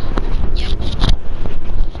 Yep.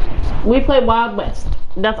 We play Wild West.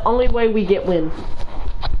 That's the only way we get wins.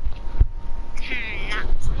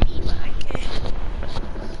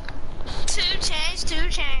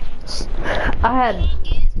 I had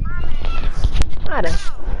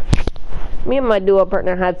me and my duo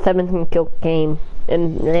partner had 17 kill game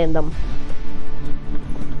in random.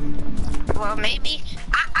 Well, maybe.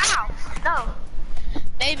 Ow! No.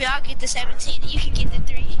 Maybe I'll get the 17 and you can get the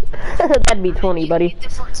 3. That'd be 20, buddy. Get the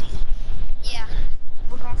 14. Yeah.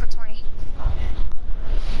 We're going for 20.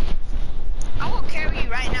 I will carry you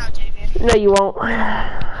right now, Javian. No, you won't.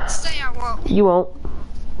 Say I won't. You won't.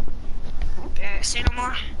 Say no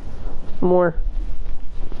more. More.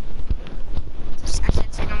 I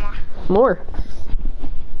said say no more. More.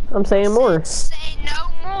 I'm saying more. Say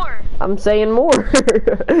no more. I'm saying more.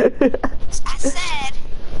 I said.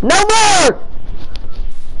 No more!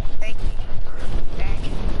 Thank you. Thank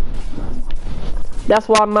you. That's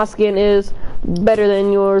why my skin is better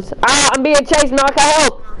than yours. Ah, I'm being chased, Knock.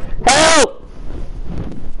 Help! Help!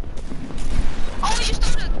 Oh, you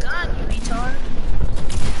stole the gun, you retard.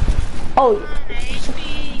 Oh, 1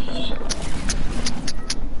 HP.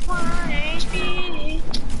 1 HP.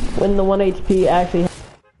 when the 1 HP actually.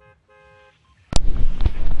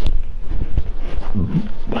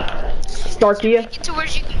 Start to you? Get to where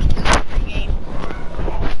you can kill the game.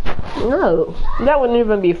 No, that wouldn't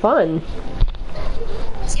even be fun.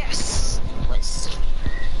 Yes.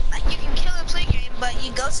 Like you can kill a play game, but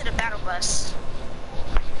you go to the battle bus.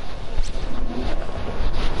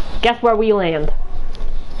 Guess where we land?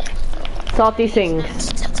 Salty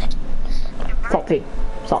Sings. Tilted. Salty.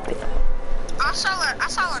 Salty. I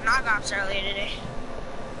saw a knock-offs earlier today.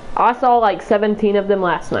 I saw like 17 of them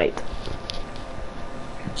last night.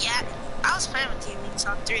 Yeah, I was playing with you when you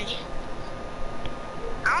saw 3.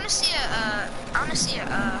 I wanna see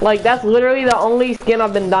a Like, that's literally the only skin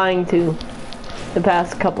I've been dying to the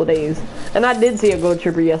past couple days. And I did see a gold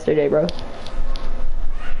trooper yesterday, bro.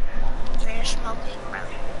 You're smoking, brother.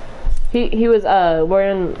 He was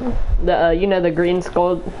wearing the you know, the green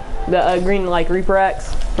skull, the green like Reaper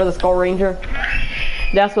axe for the Skull Ranger.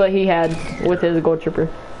 That's what he had with his gold trooper.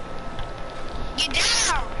 Get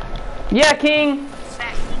down! Yeah, King.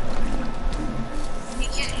 Fat. He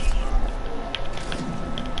can't hear you.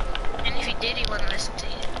 And if he did, he wouldn't listen to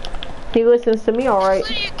you. He listens to me, all right. What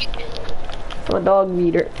do you get? I'm a dog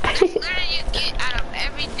beater. Literally, you get out of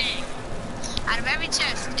everything. Out of every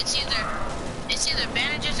chest, it's either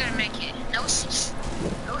bandages or make it. No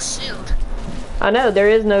shield. I know, there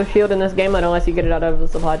is no shield in this game unless you get it out of the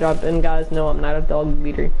supply drop. And guys, no, I'm not a dog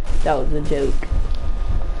beater. That was a joke.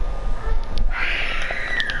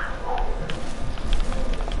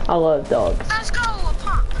 I love dogs. Let's go, a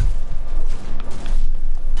pump.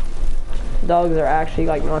 Dogs are actually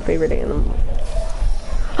like my favorite animal.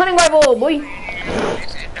 Hunting rifle, boy!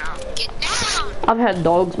 Get down! I've had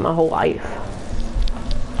dogs my whole life.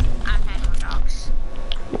 I've had no dogs.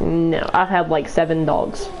 No, I've had like 7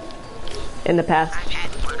 dogs in the past I've had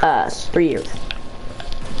 4 dogs. 3 years.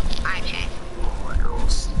 I've had 4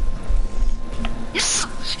 dogs. No!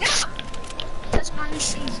 That's my new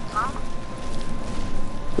shoes, Mom.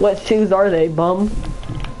 What shoes are they, bum?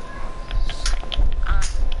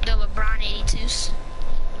 The LeBron 82s.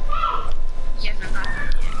 You haven't got them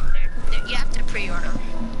yet. You have to pre-order them.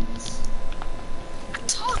 I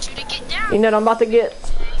told you to get down. You know what I'm about to get?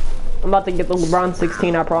 I'm about to get the LeBron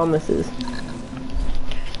 16, I promises.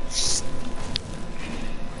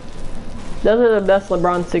 Those are the best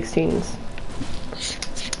LeBron 16s.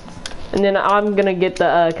 And then I'm gonna get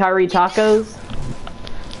the Kyrie tacos.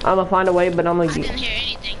 I'm gonna find a way, but I'm gonna I get didn't hear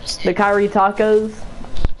anything you said. the Kyrie tacos.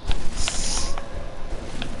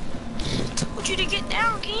 I told you to get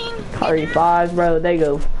down, King. Kyrie 5s, bro, they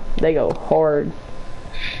go hard.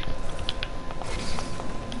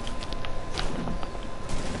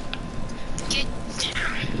 Get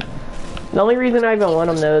down. The only reason I even want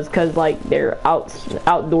them though is because like they're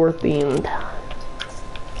outdoor themed.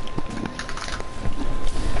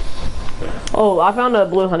 Oh, I found a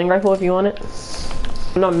blue hunting rifle if you want it.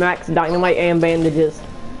 No, max dynamite and bandages.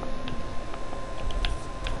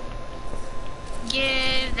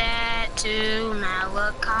 Give that to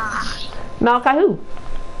Malachi. Malachi who?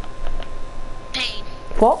 Pain.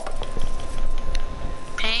 Fuck.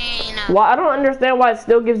 Pain. Why? I don't understand why it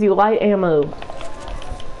still gives you light ammo.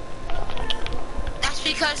 That's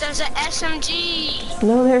because there's an SMG.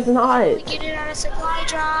 No, there's not. We get it out of supply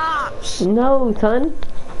drops. No, son.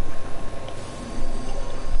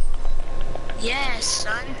 Yes,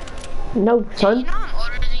 son. No, You son. know I'm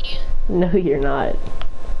older than you. No, you're not.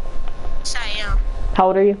 Yes, I am. How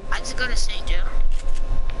old are you? I just go to St. Joe.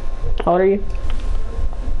 How old are you?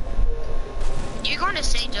 You're going to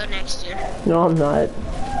St. Joe next year. No, I'm not.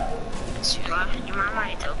 Yes, you are. Your mom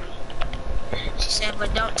already told me. She said,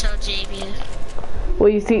 but don't tell JV. Well,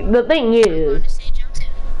 you see, the thing I'm going is, to St. Joe too.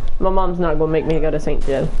 My mom's not gonna make me go to St.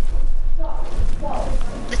 Joe.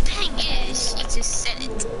 The thing is, she just said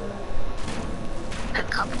it a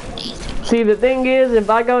couple of days ago. See, the thing is,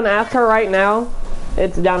 if I go and ask her right now,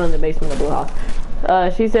 it's down in the basement of Blue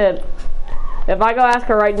House. She said, if I go ask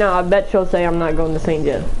her right now, I bet she'll say I'm not going to St.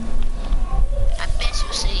 Joe. I bet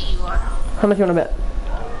she'll say you are. How much you wanna bet?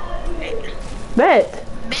 Bet.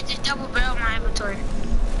 Bet this double barrel in my inventory.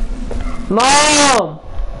 Mom!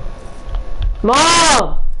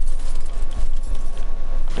 Mom!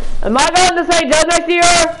 Am I going to St. Joe next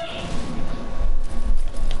year?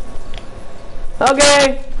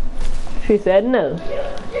 Okay. She said no.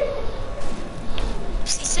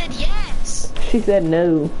 She said yes. She said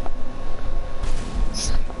no.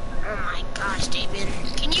 Oh my gosh, David.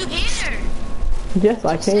 Can you hear her? Yes,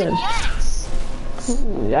 I She said can. yes.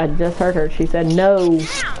 I just heard her. She said no.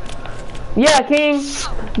 Damn. Yeah, King.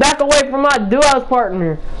 Back away from my duos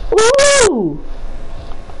partner. Woo!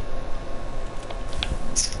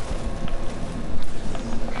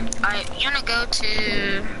 Alright, you're gonna go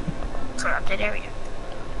to corrupted area.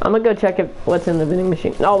 I'm gonna go check what's in the vending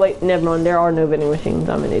machine. Oh wait, never mind. There are no vending machines.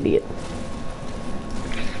 I'm an idiot.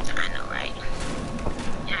 I know, right?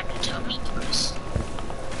 You have to tell me first.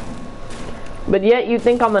 But yet you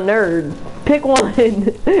think I'm a nerd. Pick one.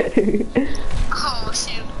 Oh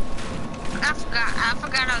shoot. I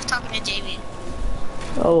forgot I was talking to JV.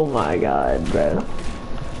 Oh my god, bro.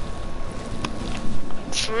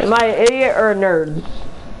 Am I an idiot or a nerd?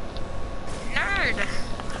 Nerd.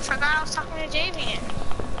 I forgot I was talking to JV.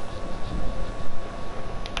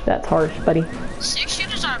 That's harsh, buddy. 6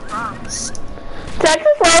 shooters are Bronx.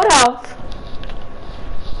 Texas Roadhouse.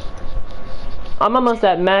 I'm almost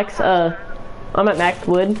at max, I'm at max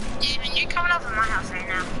wood. David, you're coming over to my house right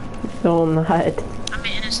now. No, I'm not. I'm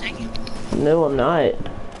in a second. No, I'm not.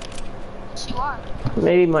 Yes, you are.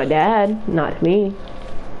 Maybe my dad, not me.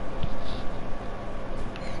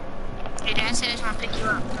 Your dad said he's gonna pick you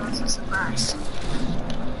up. That was a surprise.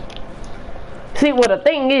 See what a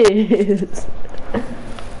thing is.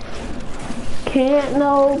 Can't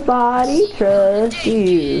nobody trust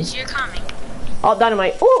you. You're coming. Oh,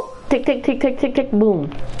 dynamite. Oh, tick, tick, tick, tick, tick, tick, boom.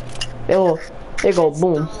 Oh, there you go,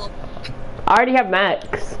 boom. I already have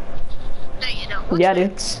max. No, you don't. Yeah, I do.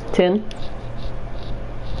 10.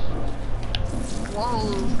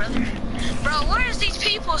 Whoa, brother. Bro, where's these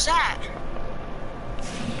people's at?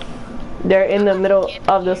 They're in the middle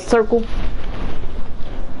of the circle.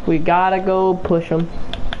 We gotta go push them.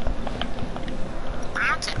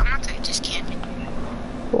 I'm not just camping.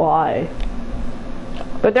 Why?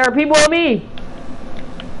 But there are people on me.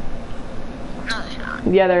 No, they're not.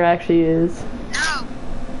 Yeah, there actually is. No.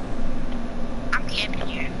 I'm camping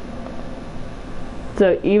here.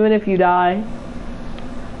 So even if you die,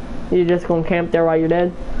 you're just gonna camp there while you're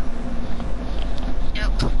dead?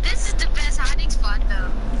 Nope. This is the best hiding spot, though.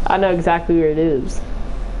 I know exactly where it is.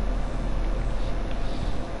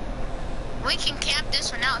 We can camp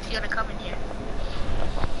this one out if you want to come in here.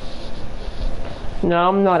 No,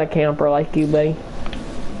 I'm not a camper like you, buddy.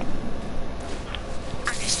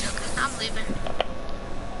 I'm just joking. I'm leaving.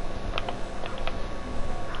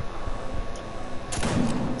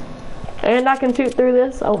 And I can shoot through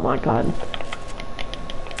this? Oh my god.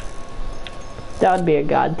 That would be a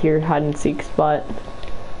god tier hide and seek spot.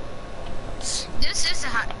 This is a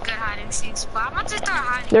good hide and seek spot. I'm about to start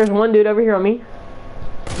hiding. There's one dude over here on me.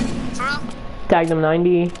 For real? Tagged him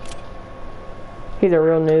 90. He's a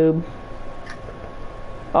real noob.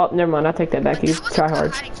 Oh, never mind. I take that back. He's That was a try good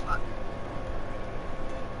hard. hiding spot.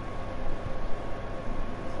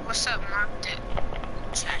 What's up, Mark?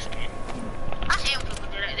 Trash man. I hate when people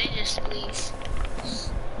do that. They just leave.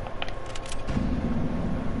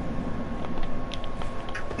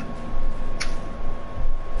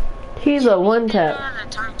 He's a one You do that tap. all the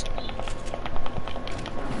time to me.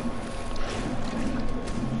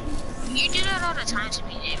 You do that all the time to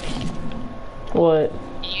me, David. What?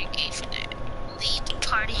 And you're gay for that. Leave the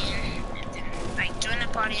party and then, like, join the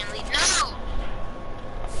party and leave. No!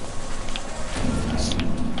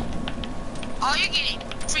 Oh, you're getting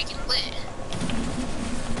freaking lit.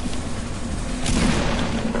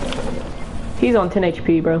 He's on 10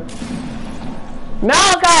 HP, bro.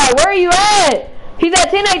 Malachi, where are you at? He's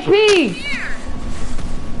at 10 HP! Here!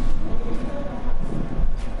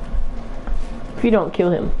 If you don't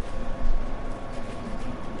kill him.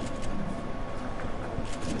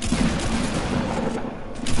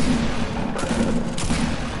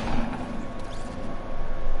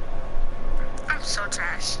 I'm so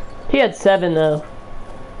trash. He had 7 though.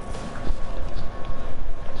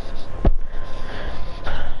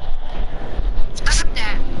 Stop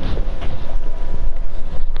that.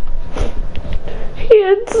 He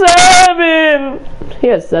had 7! win! He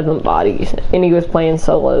has 7 bodies, and he was playing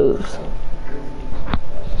solos.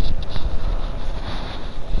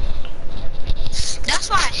 That's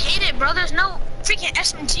why I hate it, bro. There's no freaking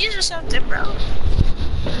SMGs or something, bro.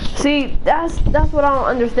 See, that's what I don't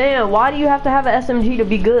understand. Why do you have to have an SMG to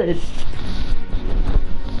be good?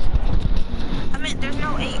 I mean, there's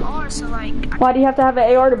no AR, so like. Why do you have to have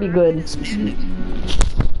an AR to be good?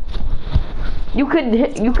 You could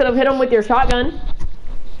have hit him with your shotgun.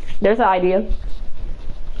 There's an idea.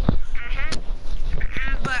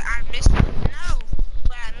 But I missed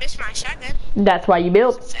my shotgun. That's why you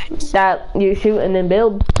build. That you shoot and then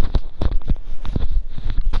build.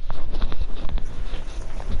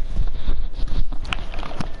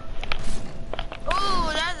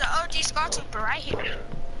 Ooh, that's the OG Scar Trooper right here.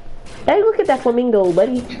 Hey, look at that flamingo,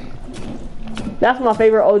 buddy. That's my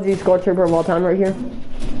favorite OG Scar Trooper of all time right here.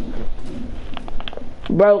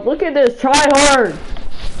 Bro, look at this tryhard.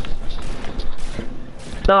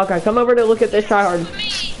 No, okay, come over to look at this tryhard.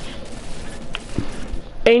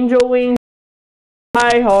 Angel Wing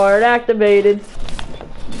tryhard activated.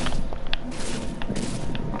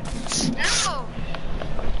 No.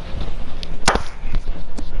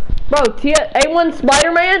 Bro, A1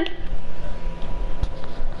 Spider-Man?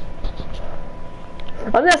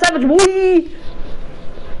 I'm that savage boy!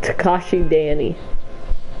 Takashi Danny.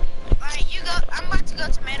 Alright, you go. I'm about to go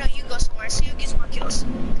tomato, you go somewhere. See who gets more kills.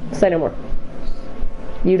 Say no more.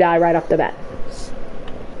 You die right off the bat.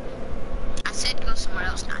 I said go somewhere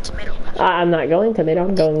else, not tomato. I'm not going tomato,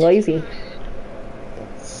 I'm going lazy.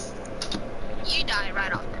 You die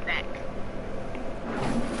right off the bat.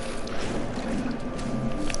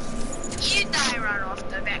 You die right off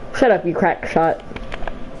the bat. Shut up, you crack shot.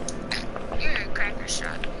 You're a cracker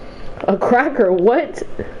shot. A cracker? What?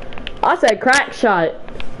 I said crack shot.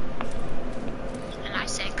 And I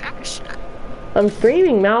said cracker shot. I'm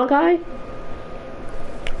streaming, Malachi.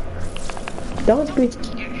 Don't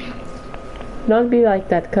be like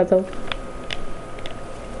that, cuzzo.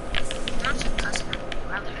 Not your cousin,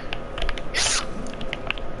 brother.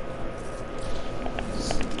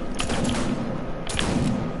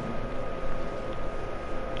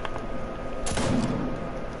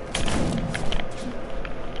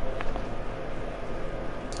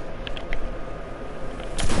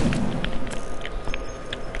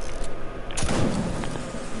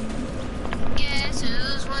 Guess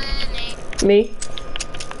who's winning? Me?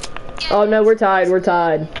 Oh no, we're tied, we're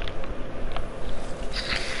tied.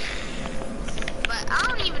 But I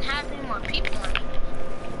don't even have any more people on me.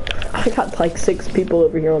 I got like 6 people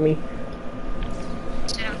over here on me.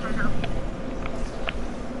 Sit down from her.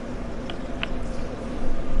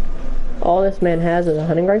 All this man has is a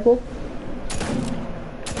hunting rifle?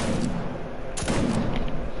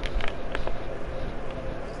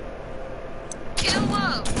 Kill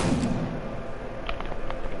up.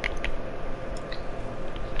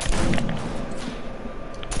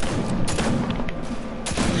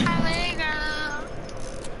 Highway girl.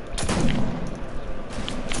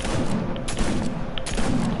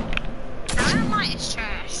 Dynamite is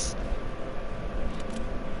trash.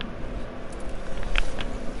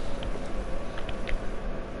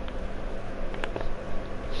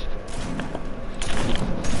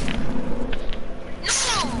 No!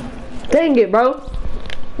 Dang it, bro.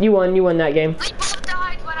 You won that game. We both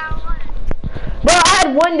died, but I won. Bro, I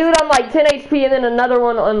had one dude on like 10 HP and then another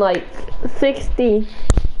one on like 60.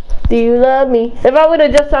 Do you love me? If I would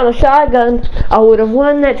have just found a shotgun, I would have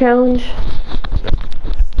won that challenge.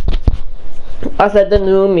 I said the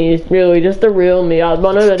new me is really just the real me. I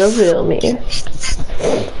wanted to feel me.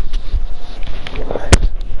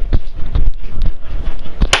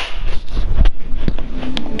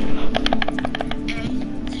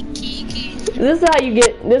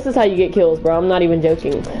 This is how you get kills, bro. I'm not even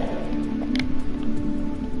joking.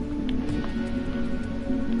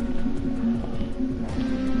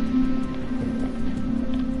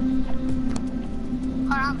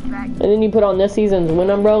 I'll be back. And then you put on this season's win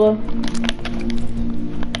umbrella.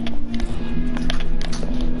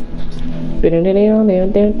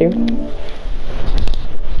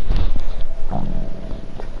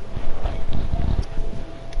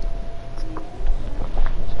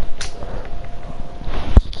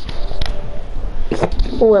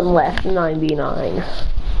 One left, 99.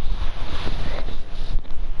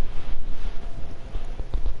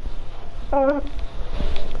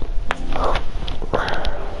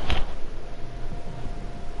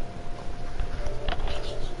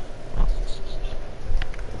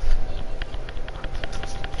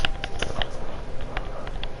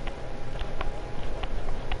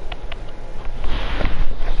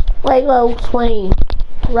 Lego Swain.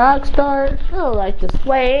 Rockstar, I like the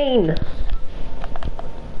Swain.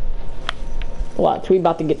 Watch, we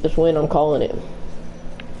about to get this win, I'm calling it.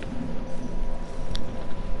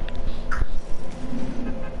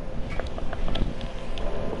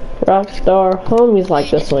 Rockstar homies like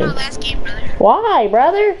This this is my win. last game, brother. Why,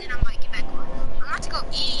 brother? Then I might get back on. I'm about to go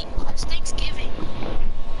eat. It's Thanksgiving.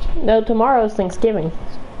 No, tomorrow's Thanksgiving.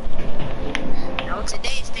 No,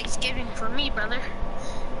 today's Thanksgiving for me, brother.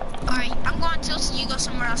 Alright, I'm going to so you go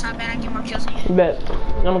somewhere else. I bet I get more kills than you. Bet.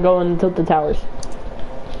 I'm going to the towers.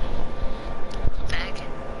 Fag.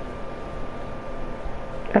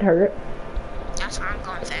 That hurt. That's where I'm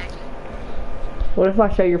going, fag. What if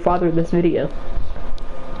I show your father this video?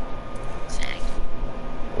 Fag.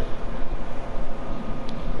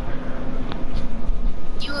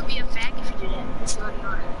 You would be a fag if you do that. That's not you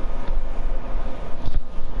are.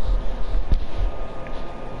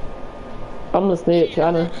 I'm a snitch,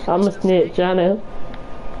 I know. I'm a snitch, I know.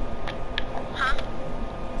 Huh?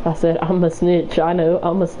 I said, I'm a snitch, I know.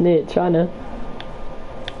 I'm a snitch, I know.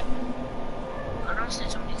 I don't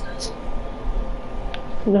snitch on these guys.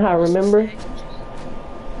 You know how I remember?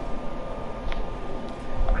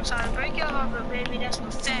 I'm sorry to break your heart, but baby, that's what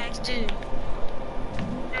fags do.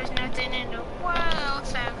 There's nothing in the world a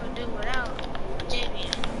fag could do without Jimmy.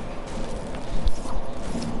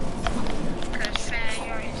 Cause fag,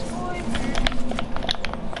 you're his boyfriend.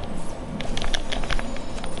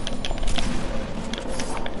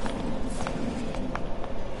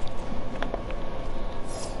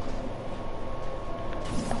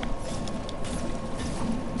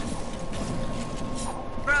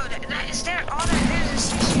 Bro, is there all that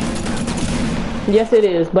is? Yes, it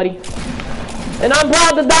is, buddy. And I'm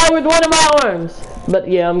proud to die with one of my arms. But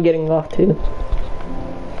yeah, I'm getting off too.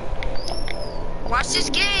 Watch this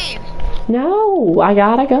game. No, I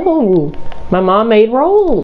gotta go. My mom made rolls.